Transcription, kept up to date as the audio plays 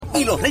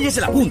y los reyes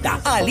de la punta,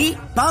 Ali,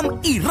 Pam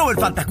y Robert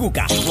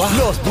Fantacuca.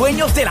 Los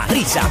dueños de la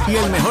risa y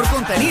el mejor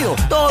contenido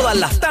todas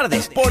las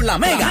tardes por la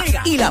Mega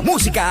y la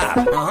Música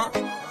App.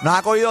 Nos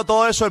ha cogido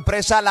todo de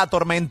sorpresa la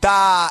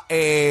tormenta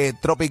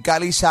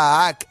tropical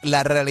Isaac.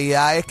 La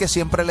realidad es que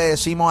siempre le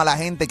decimos a la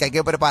gente que hay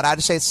que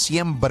prepararse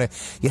siempre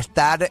y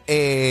estar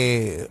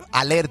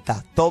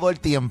alerta todo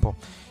el tiempo.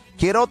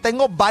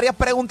 Tengo varias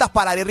preguntas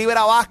para Ariel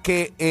Rivera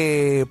Vazquez,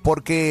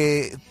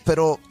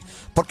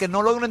 porque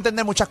no logro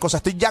entender muchas cosas.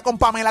 Estoy ya con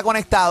Pamela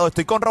conectado,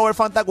 estoy con Robert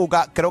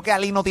Fantacuca. Creo que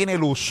Ali no tiene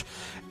luz.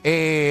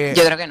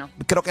 Yo creo que no.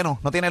 Creo que no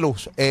tiene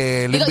luz.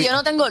 Digo, yo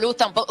no tengo luz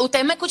tampoco.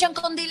 ¿Ustedes me escuchan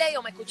con delay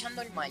o me escuchan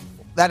normal?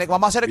 Dale,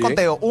 vamos a hacer el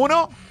conteo.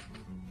 1,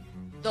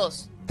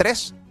 2,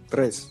 3,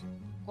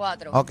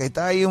 4. Ok,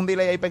 está ahí un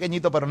delay ahí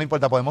pequeñito, pero no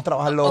importa, podemos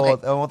trabajarlo, Okay.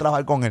 podemos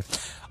trabajar con él.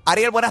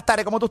 Ariel, buenas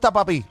tardes, ¿cómo tú estás,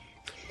 papi?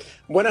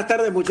 Buenas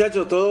tardes,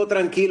 muchachos, todo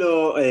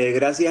tranquilo,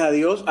 gracias a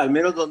Dios, al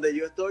menos donde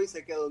yo estoy.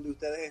 Sé que donde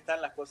ustedes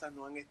están las cosas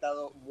no han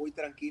estado muy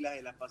tranquilas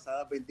en las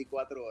pasadas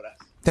 24 horas.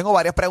 Tengo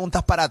varias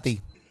preguntas para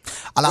ti.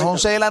 A las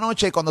 11 de la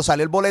noche, cuando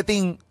salió el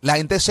boletín, la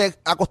gente se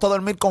acostó a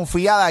dormir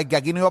confiada de que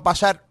aquí no iba a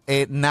pasar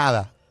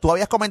nada. Tú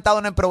habías comentado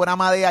en el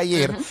programa de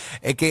ayer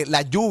que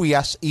las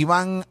lluvias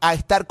iban a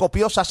estar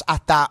copiosas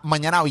hasta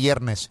mañana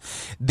viernes.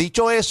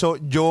 Dicho eso,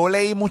 yo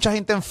leí mucha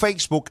gente en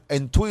Facebook,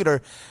 en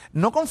Twitter,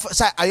 o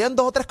sea, habían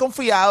 2 o 3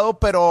 confiados,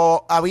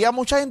 pero había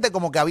mucha gente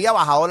como que había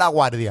bajado la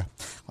guardia.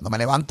 Yo me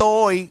levanto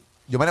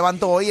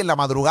hoy en la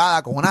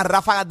madrugada con unas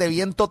ráfagas de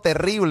viento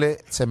terrible,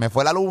 se me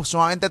fue la luz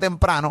sumamente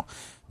temprano,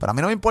 pero a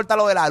mí no me importa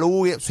lo de la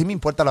luz, sí me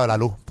importa lo de la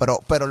luz,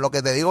 pero lo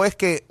que te digo es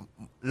que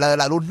la de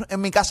la luz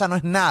en mi casa no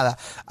es nada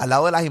al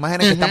lado de las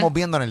imágenes que estamos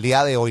viendo en el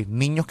día de hoy.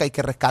 Niños que hay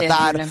que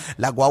rescatar, terrible.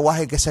 las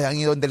guaguas que se han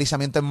ido en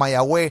deslizamiento en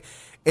Mayagüez.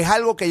 Es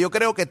algo que yo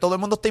creo que todo el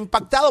mundo está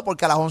impactado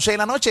porque a las 11 de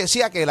la noche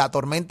decía que la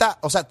tormenta,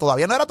 o sea,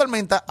 todavía no era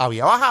tormenta,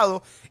 había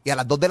bajado y a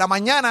las 2 de la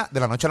mañana,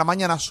 de la noche a la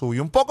mañana,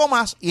 subió un poco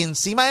más y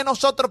encima de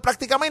nosotros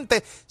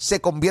prácticamente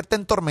se convierte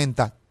en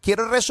tormenta.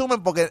 Quiero el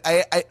resumen porque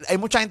hay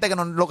mucha gente que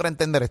no logra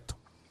entender esto.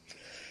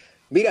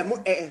 Mira,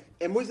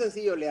 es muy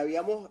sencillo. Le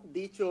habíamos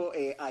dicho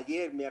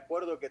ayer, me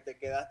acuerdo que te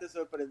quedaste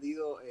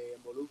sorprendido,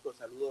 Molusco.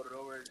 Saludos,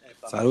 Robert.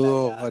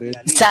 Saludos, Ariel.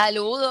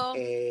 Saludos.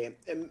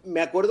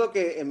 Me acuerdo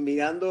que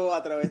mirando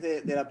a través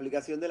de la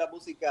aplicación de la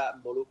música,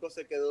 Molusco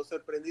se quedó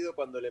sorprendido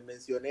cuando le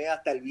mencioné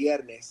hasta el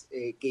viernes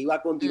que iba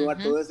a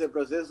continuar todo ese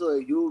proceso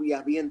de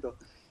lluvias, vientos.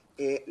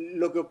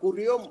 Lo que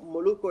ocurrió,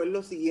 Molusco, es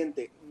lo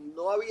siguiente.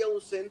 No había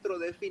un centro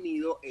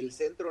definido. El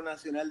Centro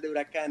Nacional de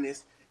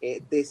Huracanes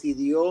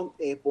decidió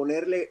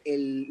ponerle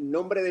el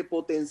nombre de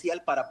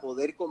potencial para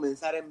poder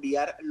comenzar a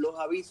enviar los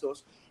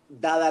avisos,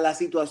 dada la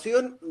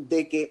situación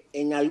de que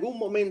en algún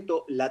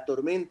momento la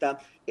tormenta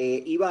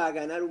iba a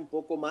ganar un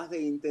poco más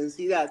de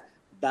intensidad,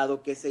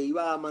 dado que se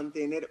iba a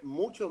mantener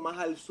mucho más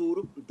al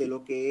sur de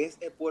lo que es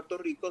Puerto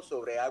Rico,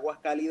 sobre aguas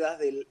cálidas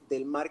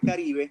del Mar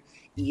Caribe,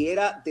 y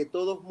era de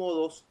todos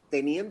modos,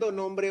 teniendo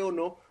nombre o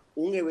no,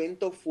 un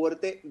evento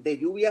fuerte de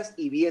lluvias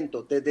y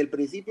vientos. Desde el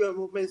principio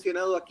hemos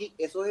mencionado aquí,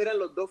 esos eran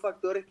los 2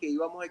 factores que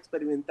íbamos a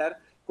experimentar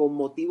con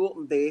motivo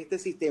de este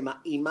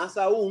sistema, y más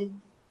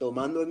aún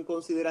tomando en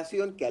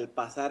consideración que al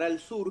pasar al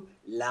sur,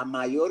 la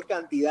mayor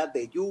cantidad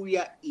de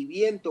lluvia y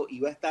viento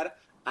iba a estar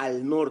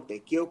al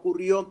norte. ¿Qué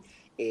ocurrió?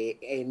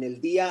 En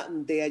el día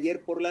de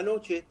ayer por la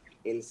noche,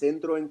 el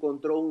centro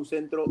encontró un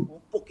centro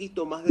un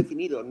poquito más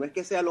definido. No es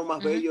que sea lo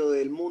más bello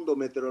del mundo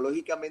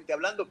meteorológicamente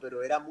hablando,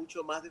 pero era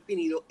mucho más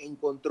definido.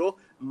 Encontró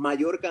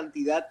mayor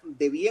cantidad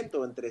de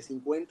viento, entre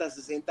 50 a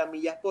 60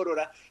 millas por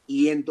hora,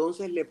 y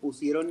entonces le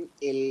pusieron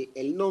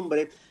el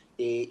nombre.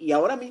 Y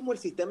ahora mismo el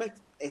sistema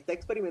está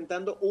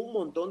experimentando un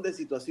montón de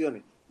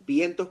situaciones.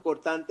 Vientos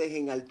cortantes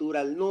en altura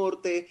al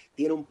norte,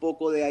 tiene un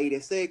poco de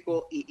aire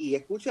seco, y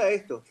escucha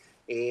esto,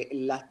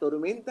 las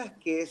tormentas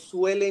que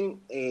suelen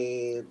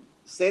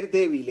ser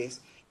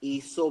débiles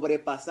y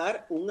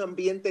sobrepasar un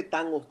ambiente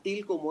tan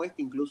hostil como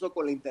este, incluso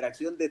con la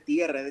interacción de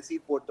tierra, es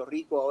decir, Puerto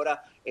Rico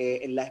ahora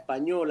en la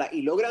Española,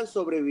 y logran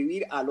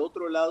sobrevivir al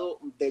otro lado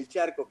del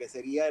charco, que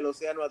sería el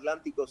Océano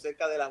Atlántico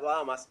cerca de las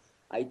Bahamas.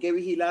 Hay que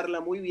vigilarla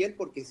muy bien,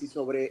 porque si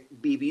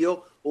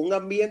sobrevivió un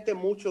ambiente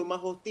mucho más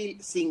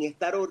hostil sin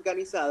estar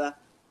organizada,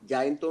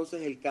 ya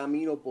entonces el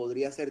camino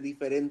podría ser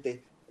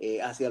diferente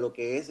hacia lo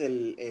que es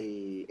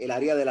el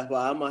área de las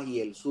Bahamas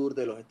y el sur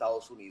de los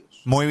Estados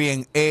Unidos. Muy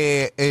bien.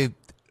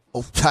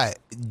 O sea,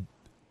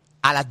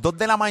 a las 2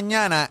 de la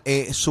mañana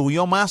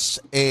subió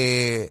más.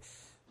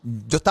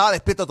 Yo estaba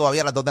despierto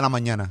todavía a las 2 de la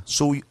mañana.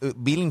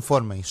 Vi el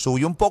informe y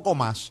subió un poco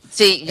más.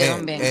 Sí, yo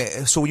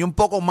también. Subió un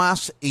poco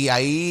más y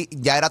ahí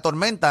ya era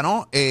tormenta,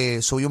 ¿no?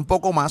 Subió un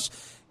poco más.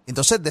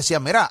 Entonces decía,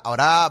 mira,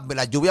 ahora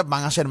las lluvias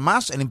van a ser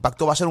más, el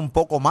impacto va a ser un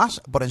poco más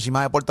por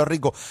encima de Puerto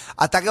Rico.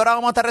 ¿Hasta qué hora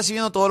vamos a estar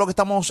recibiendo todo lo que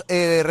estamos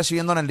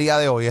recibiendo en el día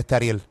de hoy,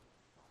 Ariel?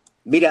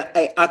 Mira,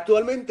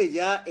 actualmente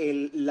ya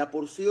la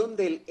porción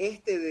del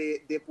este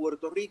de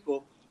Puerto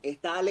Rico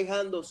está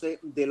alejándose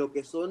de lo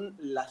que son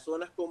las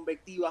zonas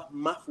convectivas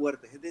más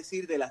fuertes, es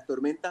decir, de las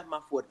tormentas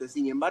más fuertes.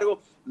 Sin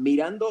embargo,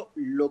 mirando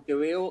lo que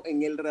veo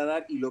en el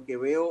radar y lo que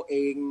veo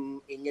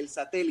en el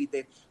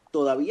satélite,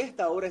 todavía a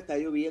esta hora está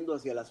lloviendo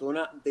hacia la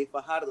zona de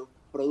Fajardo,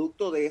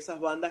 producto de esas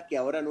bandas que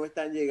ahora no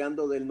están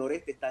llegando del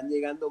noreste, están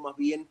llegando más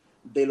bien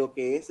de lo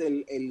que es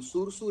el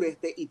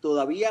sur-sureste, y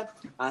todavía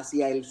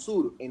hacia el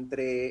sur,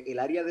 entre el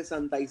área de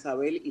Santa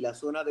Isabel y la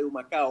zona de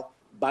Humacao,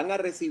 van a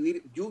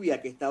recibir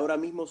lluvia que está ahora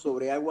mismo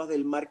sobre aguas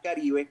del Mar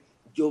Caribe,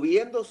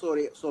 lloviendo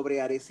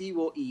sobre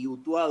Arecibo y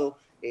Utuado,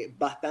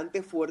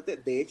 bastante fuerte.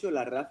 De hecho,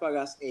 las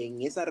ráfagas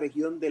en esa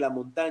región de la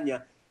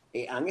montaña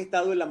han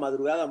estado en la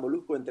madrugada,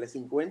 Molusco, entre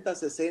 50,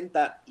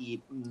 60,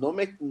 y no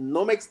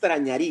me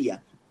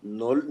extrañaría,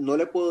 no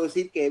le puedo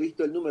decir que he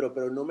visto el número,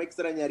 pero no me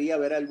extrañaría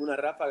ver alguna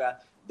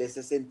ráfaga de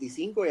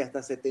 65 y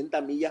hasta 70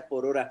 millas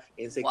por hora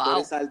en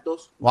sectores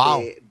altos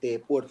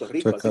de Puerto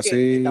Rico. Así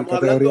que estamos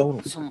hablando,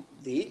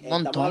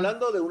 estamos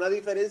hablando de una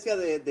diferencia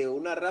de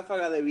una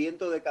ráfaga de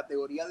viento de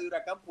categoría de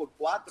huracán por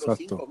 4 o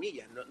 5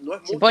 millas. No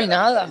es mucha por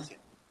nada. diferencia.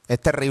 Es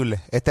terrible,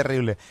 es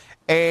terrible.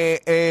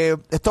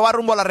 Esto va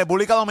rumbo a la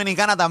República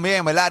Dominicana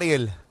también, ¿verdad,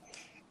 Ariel?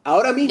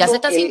 Ahora mismo, ya se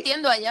está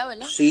sintiendo allá,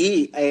 ¿verdad?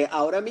 Sí,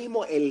 ahora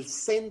mismo el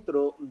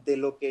centro de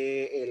lo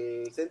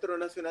que el Centro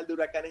Nacional de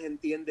Huracanes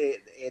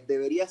entiende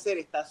debería ser,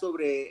 está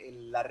sobre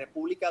la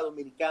República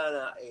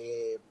Dominicana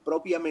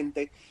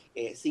propiamente.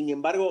 Sin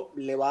embargo,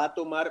 le va a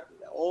tomar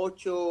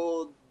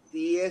 8,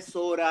 10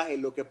 horas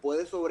en lo que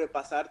puede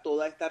sobrepasar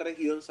toda esta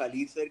región,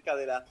 salir cerca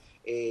de la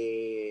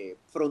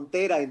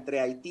frontera entre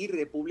Haití y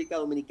República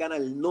Dominicana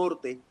al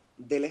norte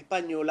de la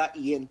Española,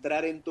 y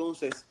entrar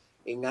entonces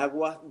en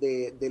aguas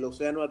del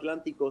Océano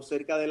Atlántico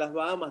cerca de las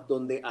Bahamas,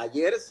 donde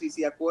ayer, si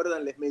se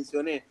acuerdan, les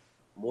mencioné,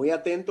 muy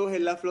atentos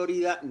en la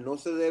Florida, no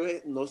se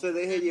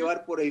deje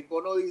llevar por el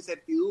cono de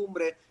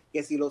incertidumbre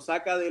que si lo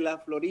saca de la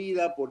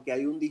Florida, porque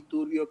hay un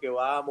disturbio que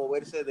va a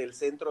moverse del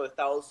centro de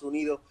Estados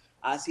Unidos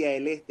hacia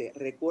el este.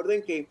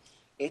 Recuerden que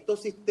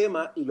estos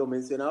sistemas, y lo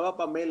mencionaba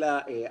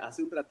Pamela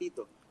hace un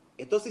ratito,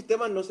 estos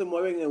sistemas no se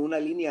mueven en una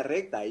línea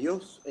recta.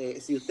 Ellos,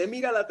 si usted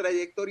mira la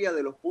trayectoria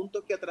de los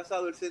puntos que ha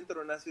trazado el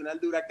Centro Nacional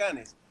de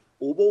Huracanes,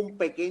 hubo un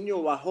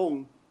pequeño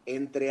bajón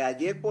entre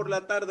ayer por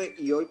la tarde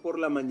y hoy por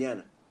la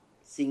mañana.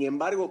 Sin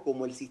embargo,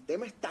 como el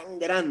sistema es tan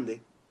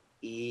grande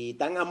y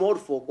tan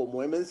amorfo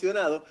como he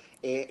mencionado,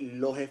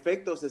 los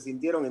efectos se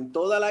sintieron en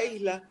toda la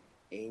isla,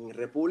 en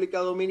República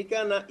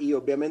Dominicana, y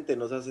obviamente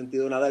no se ha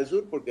sentido nada al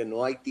sur porque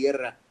no hay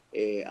tierra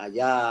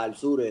allá al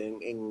sur,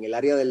 en el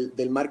área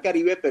del Mar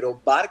Caribe,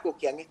 pero barcos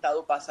que han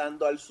estado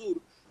pasando al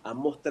sur han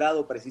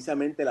mostrado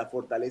precisamente la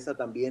fortaleza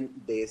también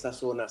de esas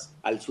zonas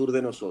al sur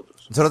de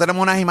nosotros. Nosotros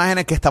tenemos unas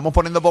imágenes que estamos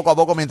poniendo poco a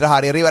poco mientras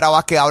Ariel Rivera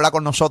Vazquez habla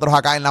con nosotros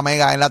acá en la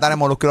Mega, en la tarde,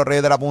 Molusco y los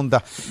Reyes de la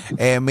Punta.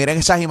 Miren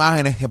esas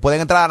imágenes, que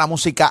pueden entrar a la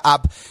música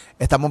app.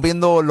 Estamos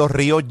viendo los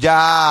ríos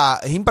ya,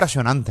 es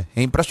impresionante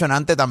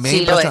también.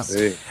 Sí,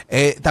 impresionante.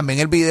 También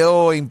el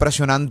video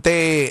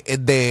impresionante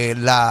de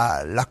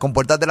las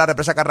compuertas de la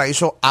represa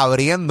Carraízo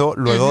abriendo,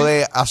 luego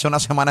de hace una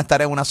semana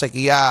estar en una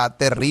sequía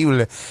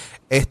terrible.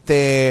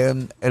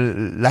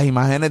 Las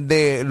imágenes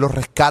de los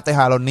rescates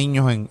a los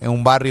niños en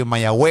un barrio en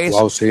Mayagüez.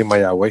 Wow, sí,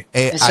 Mayagüez.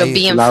 Eso es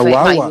bien la feo.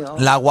 guagua.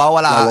 La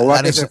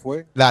guagua, que se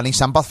fue. la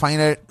Nissan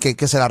Pathfinder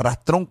que se le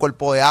arrastró un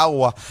cuerpo de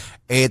agua.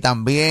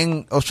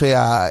 También, o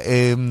sea,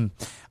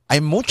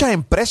 hay muchas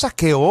empresas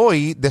que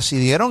hoy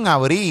decidieron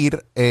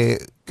abrir.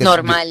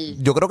 Normal.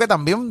 Yo creo que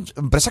también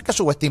empresas que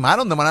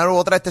subestimaron de manera u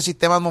otra este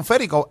sistema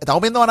atmosférico.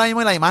 Estamos viendo ahora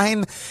mismo la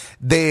imagen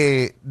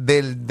del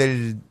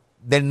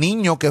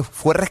niño que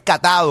fue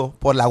rescatado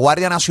por la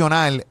Guardia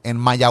Nacional en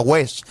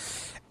Mayagüez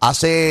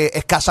hace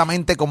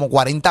escasamente como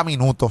 40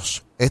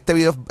 minutos. Este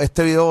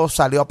video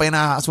salió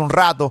apenas hace un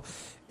rato.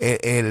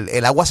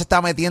 El agua se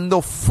está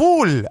metiendo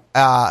full.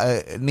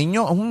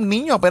 Un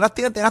niño apenas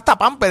tiene hasta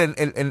pamper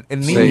el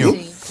niño.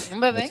 Sí, un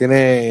bebé.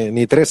 Tiene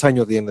ni 3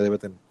 años debe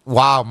tener.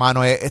 Wow,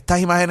 mano,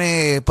 estas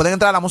imágenes pueden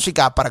entrar a la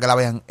música para que la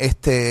vean. Es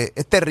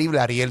terrible,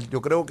 Ariel.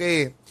 Yo creo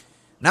que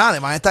nada,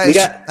 además esta es.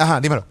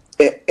 Ajá, dímelo.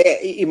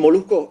 Y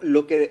Molusco,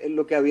 lo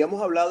que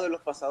habíamos hablado en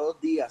los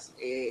pasados días,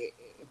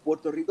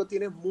 Puerto Rico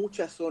tiene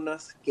muchas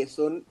zonas que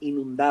son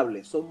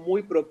inundables, son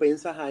muy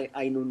propensas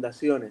a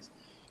inundaciones.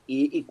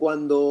 Y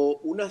cuando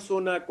una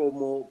zona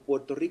como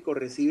Puerto Rico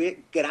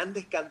recibe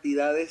grandes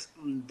cantidades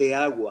de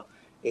agua,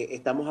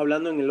 estamos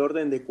hablando en el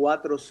orden de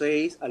 4 o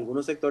 6,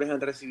 algunos sectores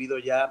han recibido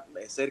ya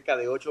cerca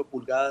de 8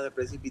 pulgadas de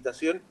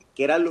precipitación,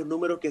 que eran los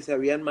números que se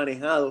habían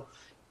manejado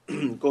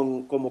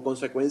como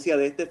consecuencia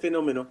de este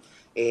fenómeno.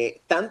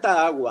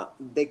 Tanta agua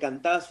de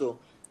cantazo,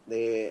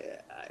 de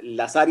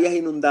las áreas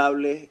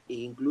inundables e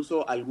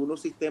incluso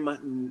algunos sistemas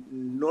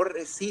no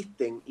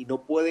resisten y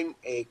no pueden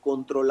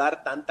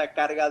controlar tanta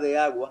carga de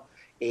agua,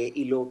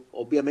 y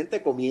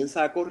obviamente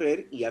comienza a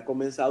correr y ha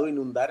comenzado a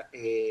inundar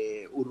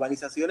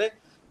urbanizaciones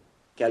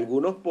que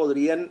algunos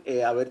podrían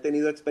haber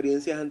tenido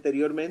experiencias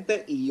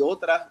anteriormente y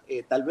otras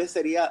tal vez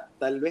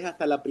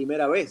hasta la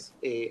primera vez.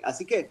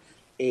 Así que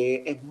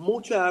es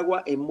mucha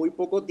agua en muy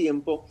poco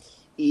tiempo.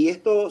 Y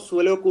esto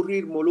suele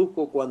ocurrir,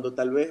 Molusco, cuando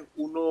tal vez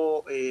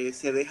uno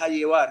se deja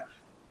llevar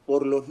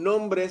por los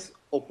nombres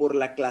o por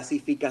la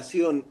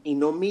clasificación y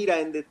no mira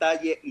en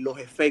detalle los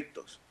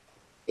efectos.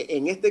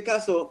 En este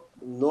caso,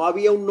 no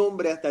había un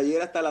nombre hasta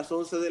ayer, hasta las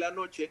 11 de la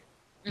noche.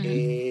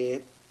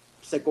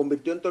 Se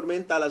convirtió en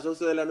tormenta a las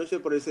 11 de la noche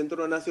por el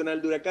Centro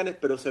Nacional de Huracanes,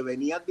 pero se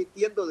venía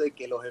advirtiendo de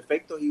que los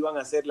efectos iban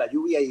a ser la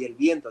lluvia y el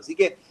viento. Así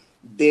que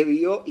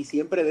debió y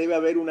siempre debe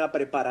haber una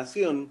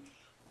preparación,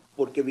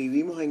 porque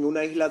vivimos en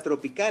una isla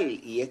tropical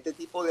y este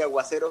tipo de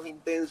aguaceros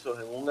intensos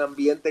en un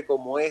ambiente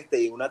como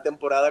este y en una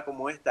temporada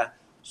como esta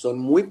son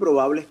muy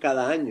probables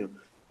cada año.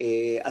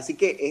 Así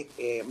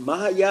que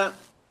más allá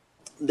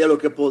de lo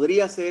que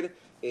podría ser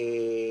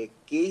qué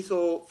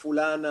hizo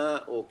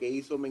fulana o qué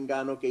hizo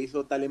mengano, qué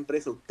hizo tal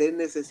empresa, usted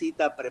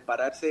necesita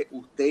prepararse,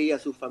 usted y a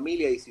su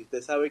familia, y si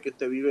usted sabe que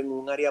usted vive en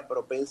un área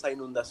propensa a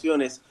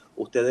inundaciones,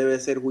 usted debe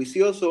ser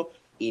juicioso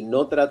y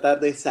no tratar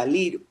de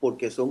salir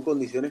porque son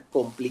condiciones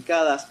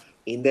complicadas,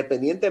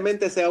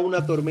 independientemente sea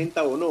una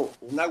tormenta o no.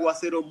 Un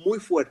aguacero muy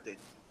fuerte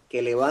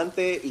que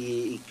levante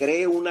y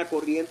cree una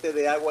corriente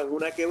de agua en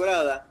una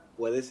quebrada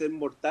puede ser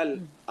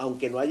mortal,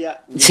 aunque no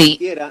haya ni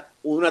siquiera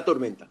una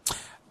tormenta.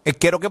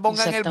 Quiero que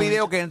pongan el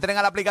video, que entren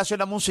a la aplicación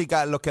de la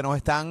música, los que nos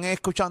están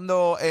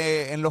escuchando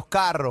en los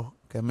carros,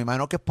 que me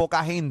imagino que es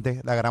poca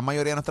gente, la gran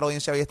mayoría de nuestra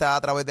audiencia hoy está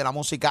a través de la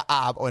música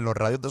app o en los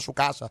radios de su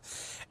casa,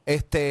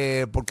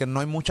 porque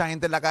no hay mucha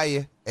gente en la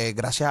calle,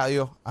 gracias a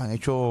Dios,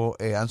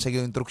 han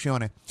seguido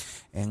instrucciones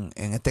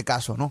en este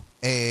caso, ¿no?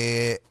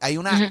 Hay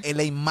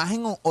la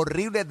imagen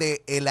horrible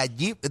de la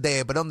Jeep,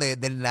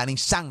 de la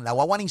Nissan, la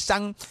guagua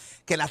Nissan,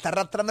 que la está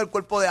arrastrando el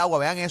cuerpo de agua,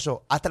 vean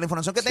eso. Hasta la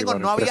información que tengo,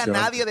 no había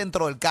nadie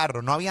dentro del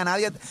carro, no había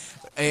nadie.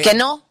 ¿Que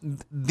no?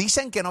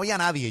 Dicen que no había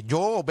nadie.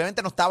 Yo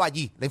obviamente no estaba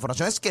allí. La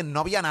información es que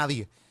no había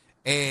nadie.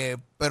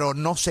 Pero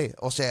no sé,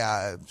 o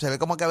sea, se ve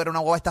como que había una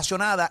guagua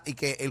estacionada y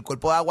que el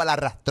cuerpo de agua la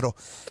arrastró.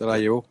 Se la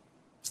llevó.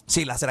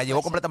 Sí, se la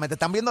llevó completamente.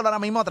 Están viéndola ahora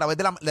mismo a través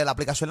de la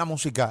aplicación La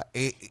Música.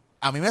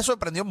 A mí me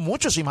sorprendió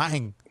mucho esa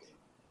imagen.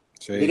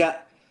 Sí.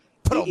 Mira,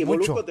 y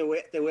Molusco, te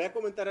voy a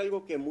comentar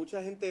algo que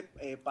mucha gente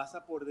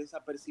pasa por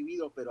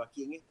desapercibido, pero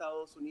aquí en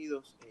Estados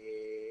Unidos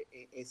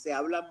se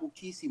habla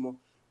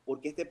muchísimo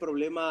porque este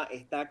problema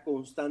está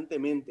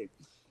constantemente.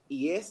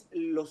 Y es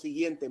lo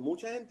siguiente,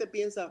 mucha gente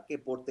piensa que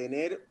por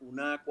tener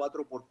una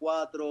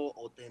 4x4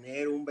 o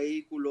tener un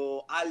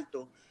vehículo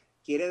alto,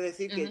 quiere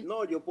decir que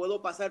no, yo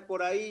puedo pasar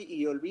por ahí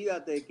y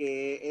olvídate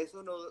que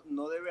eso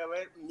no debe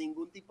haber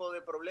ningún tipo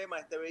de problema.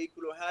 Este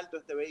vehículo es alto,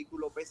 este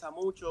vehículo pesa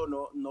mucho,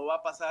 no va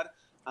a pasar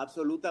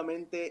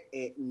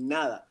absolutamente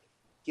nada.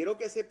 Quiero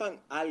que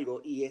sepan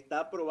algo, y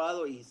está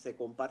probado y se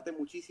comparte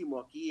muchísimo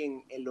aquí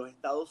en los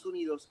Estados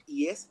Unidos,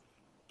 y es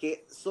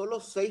que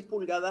solo 6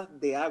 pulgadas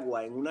de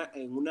agua en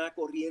una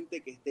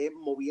corriente que esté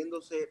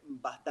moviéndose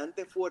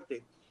bastante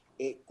fuerte,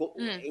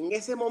 en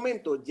ese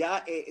momento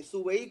ya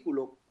su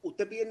vehículo,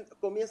 usted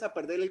comienza a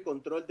perder el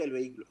control del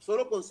vehículo.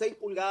 Solo con 6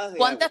 pulgadas de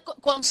agua.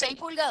 ¿Con 6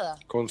 pulgadas?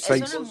 Con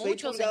 6. Eso no es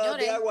mucho, pulgadas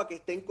señores. de agua que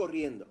estén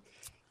corriendo.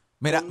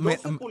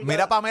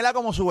 Mira Pamela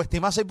como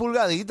subestima 6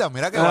 pulgaditas,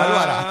 mira qué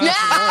bárbara.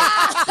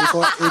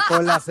 Y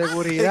con la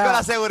seguridad. Y con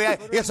la seguridad.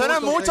 Y eso no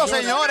es mucho,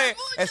 señores.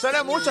 Eso no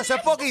es mucho, eso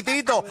es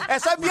poquitito.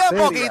 Eso es bien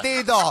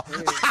poquitito.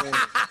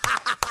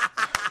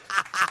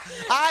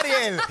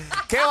 Ariel,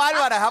 qué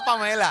bárbara esa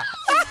Pamela.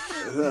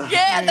 ¡Qué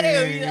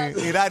atrevida!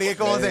 Mira, Ariel,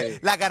 como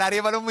la cara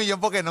Ariel vale $1,000,000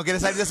 porque no quiere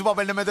salir de su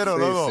papel de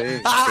meteorólogo.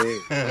 Sí.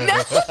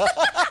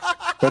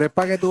 Pero es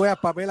para que tú veas,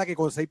 Pamela, que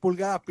con 6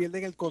 pulgadas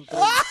pierden el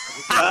control.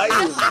 Ay,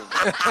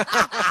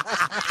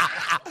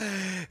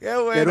 qué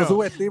bueno. Que no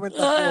subestimen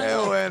tampoco. Qué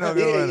bueno,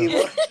 qué bueno.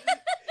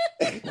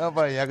 No,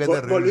 para allá, qué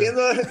terrible.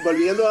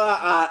 Volviendo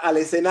al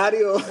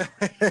escenario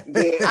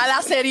a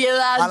la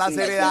seriedad. A la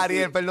seriedad,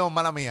 Ariel, perdón,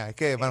 mala mía. Es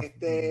que, bueno.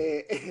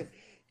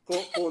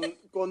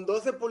 Con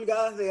 12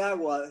 pulgadas de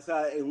agua, o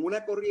sea, en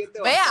una corriente...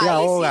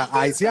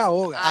 Ahí se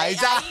ahoga. Ahí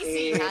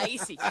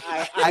sí.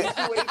 Ahí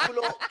su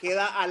vehículo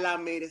queda a la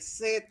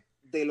merced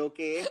de lo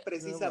que es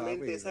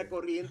precisamente esa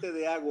corriente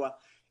de agua.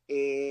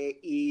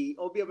 Y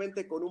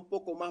obviamente con un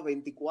poco más,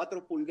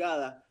 24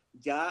 pulgadas,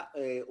 ya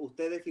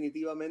usted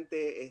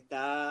definitivamente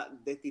está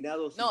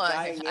destinado, si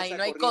cae en ahí esa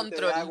no hay corriente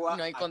control, de agua,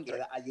 no hay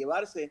control. a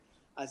llevarse.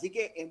 Así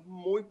que es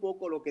muy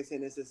poco lo que se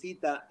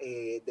necesita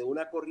de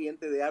una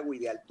corriente de agua y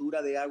de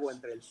altura de agua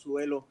entre el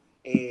suelo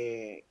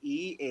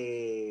y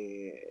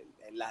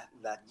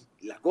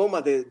las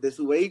gomas de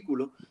su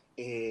vehículo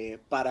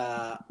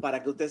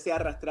para que usted sea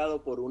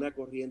arrastrado por una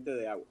corriente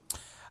de agua.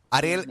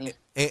 Ariel,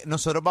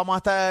 nosotros nos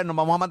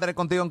vamos a mantener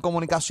contigo en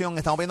comunicación.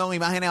 Estamos viendo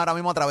imágenes ahora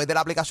mismo a través de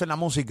la aplicación La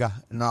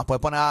Música. Nos puede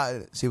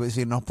poner, si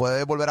nos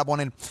puede volver a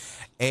poner,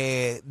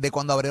 de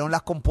cuando abrieron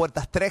las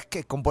compuertas, 3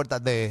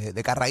 compuertas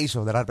de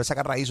Carraízo, de la represa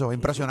Carraízo.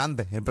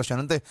 Impresionante.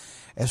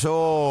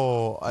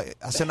 Eso,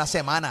 hace una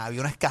semana había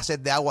una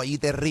escasez de agua allí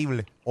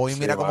terrible. Hoy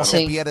mira cómo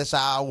se pierde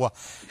esa agua.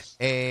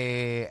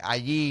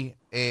 Allí,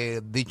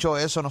 dicho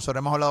eso,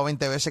 nosotros hemos hablado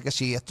 20 veces que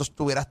si esto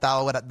hubiera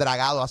estado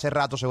dragado hace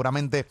rato,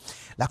 seguramente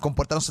las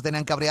compuertas no se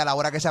tenían que abrir a la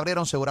hora que se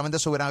abrieron, seguramente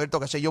se hubieran abierto,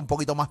 qué sé yo, un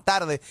poquito más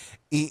tarde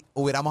y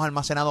hubiéramos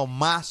almacenado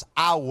más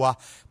agua,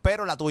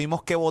 pero la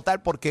tuvimos que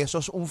botar porque eso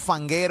es un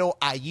fanguero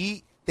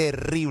allí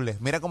terrible.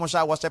 Mira cómo esa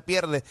agua se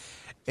pierde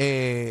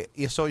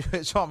y eso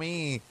a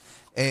mí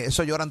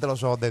Eso llora ante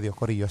los ojos de Dios,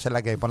 corillo. Esa es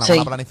la que por la Sí.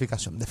 mala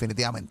planificación,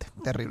 definitivamente.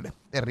 Terrible,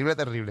 terrible,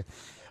 terrible.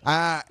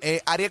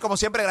 Ariel, como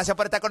siempre, gracias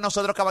por estar con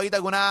nosotros, caballito.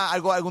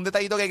 ¿Algún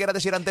detallito que quieras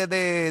decir antes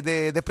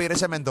de despedir el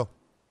segmento?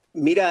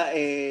 Mira,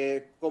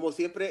 como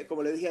siempre,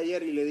 como le dije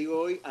ayer y le digo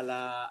hoy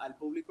al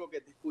público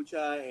que te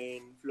escucha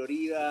en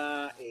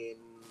Florida, en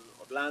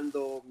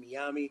Orlando,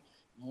 Miami,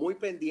 muy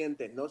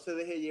pendiente, no se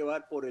deje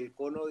llevar por el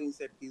cono de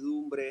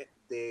incertidumbre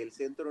del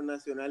Centro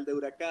Nacional de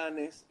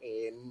Huracanes,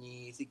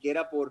 ni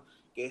siquiera por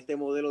que este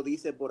modelo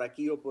dice por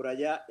aquí o por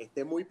allá.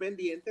 Esté muy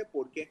pendiente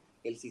porque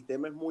el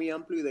sistema es muy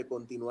amplio y de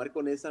continuar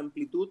con esa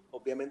amplitud,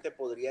 obviamente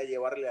podría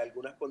llevarle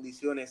algunas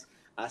condiciones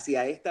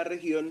hacia esta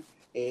región,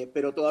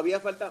 pero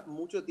todavía falta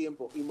mucho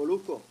tiempo. Y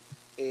Molusco,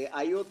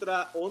 hay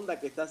otra onda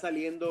que está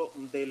saliendo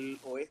del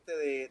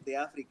oeste de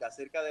África,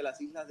 cerca de las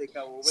islas de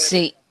Cabo Verde.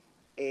 Sí.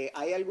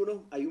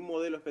 Hay un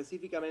modelo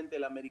específicamente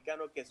el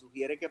americano que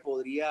sugiere que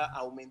podría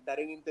aumentar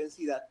en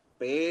intensidad,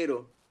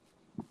 pero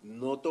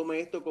no tome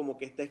esto como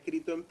que está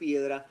escrito en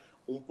piedra.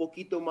 Un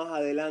poquito más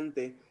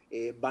adelante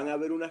van a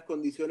haber unas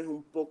condiciones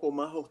un poco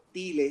más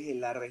hostiles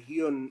en la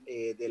región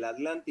del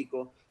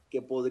Atlántico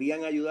que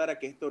podrían ayudar a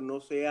que esto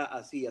no sea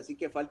así. Así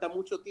que falta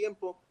mucho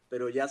tiempo,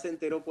 pero ya se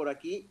enteró por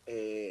aquí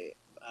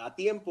a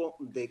tiempo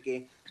de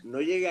que no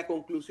llegue a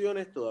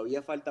conclusiones.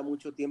 Todavía falta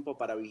mucho tiempo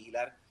para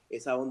vigilar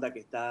esa onda que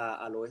está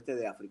al oeste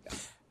de África.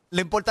 Lo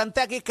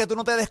importante aquí es que tú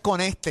no te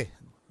desconectes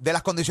de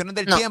las condiciones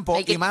del No, tiempo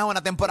hay que- y más en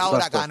una temporada de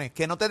Exacto. huracanes.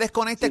 Que no te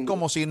desconectes Sin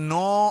como si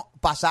no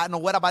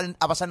fuera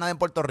a pasar nada en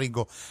Puerto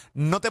Rico.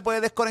 No te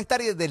puedes desconectar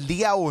y desde el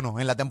día 1,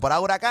 en la temporada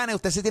de huracanes,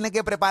 usted se tiene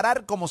que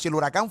preparar como si el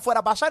huracán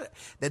fuera a pasar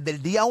desde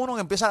el día 1 que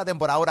empieza la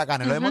temporada de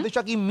huracanes. Lo hemos dicho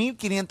aquí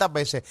 1500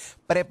 veces.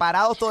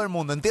 Preparados todo el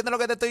mundo. ¿Entiendes lo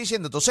que te estoy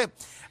diciendo? Entonces,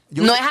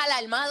 No es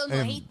alarmado, no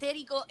es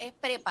histérico, es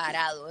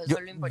preparado. Eso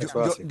es lo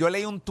importante. yo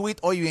leí un tuit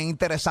hoy bien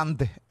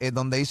interesante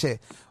donde dice,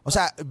 o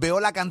sea, veo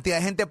la cantidad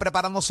de gente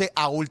preparándose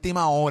a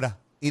última hora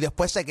y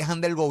después se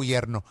quejan del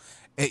gobierno.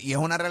 Y es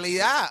una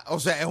realidad, o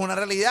sea,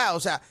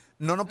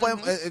 no nos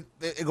podemos, el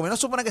gobierno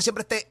supone que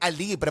siempre esté al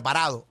día y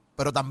preparado.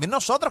 Pero también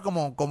nosotros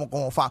como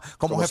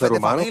jefes ser de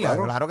humano, familia.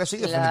 claro. Claro que sí,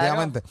 Claro.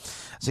 definitivamente.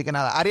 Así que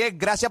nada, Ariel,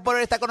 gracias por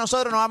estar con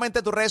nosotros.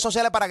 Nuevamente tus redes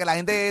sociales para que la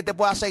gente te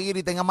pueda seguir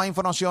y tenga más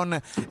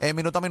información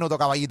minuto a minuto,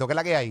 caballito. ¿Qué es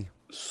la que hay?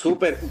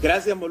 Súper,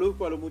 gracias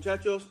Molusco, a los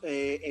muchachos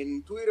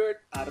en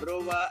Twitter,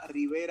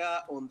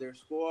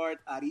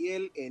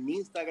 @Rivera_Ariel, en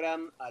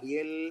Instagram,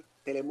 Ariel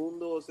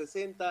Telemundo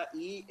 60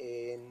 y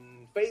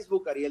en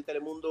Facebook, Ariel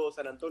Telemundo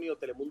San Antonio,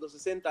 Telemundo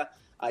 60.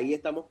 Ahí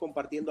estamos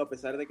compartiendo, a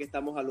pesar de que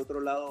estamos al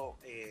otro lado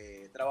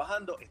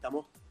trabajando,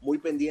 estamos muy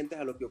pendientes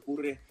a lo que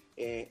ocurre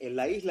en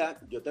la isla.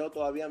 Yo tengo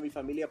todavía a mi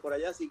familia por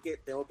allá, así que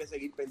tengo que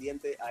seguir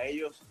pendiente a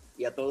ellos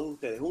y a todos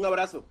ustedes. Un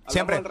abrazo. Hablamos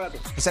Siempre. al rato.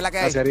 Esa es la que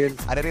hay. Gracias, Ariel.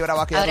 Ariel Rivera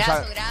Vazquez, ya tú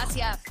Abrazo, sabes.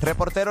 gracias.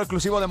 Reportero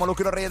exclusivo de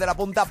Molusco y los Reyes de la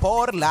Punta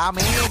por la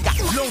Mega.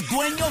 Los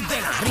dueños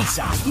de la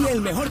risa y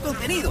el mejor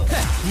contenido.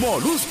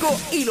 Molusco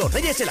y los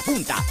Reyes de la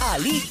Punta.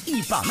 Ali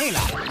y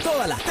Pamela.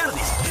 Todas las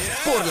tardes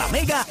por la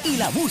Mega y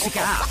la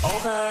Música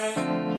App.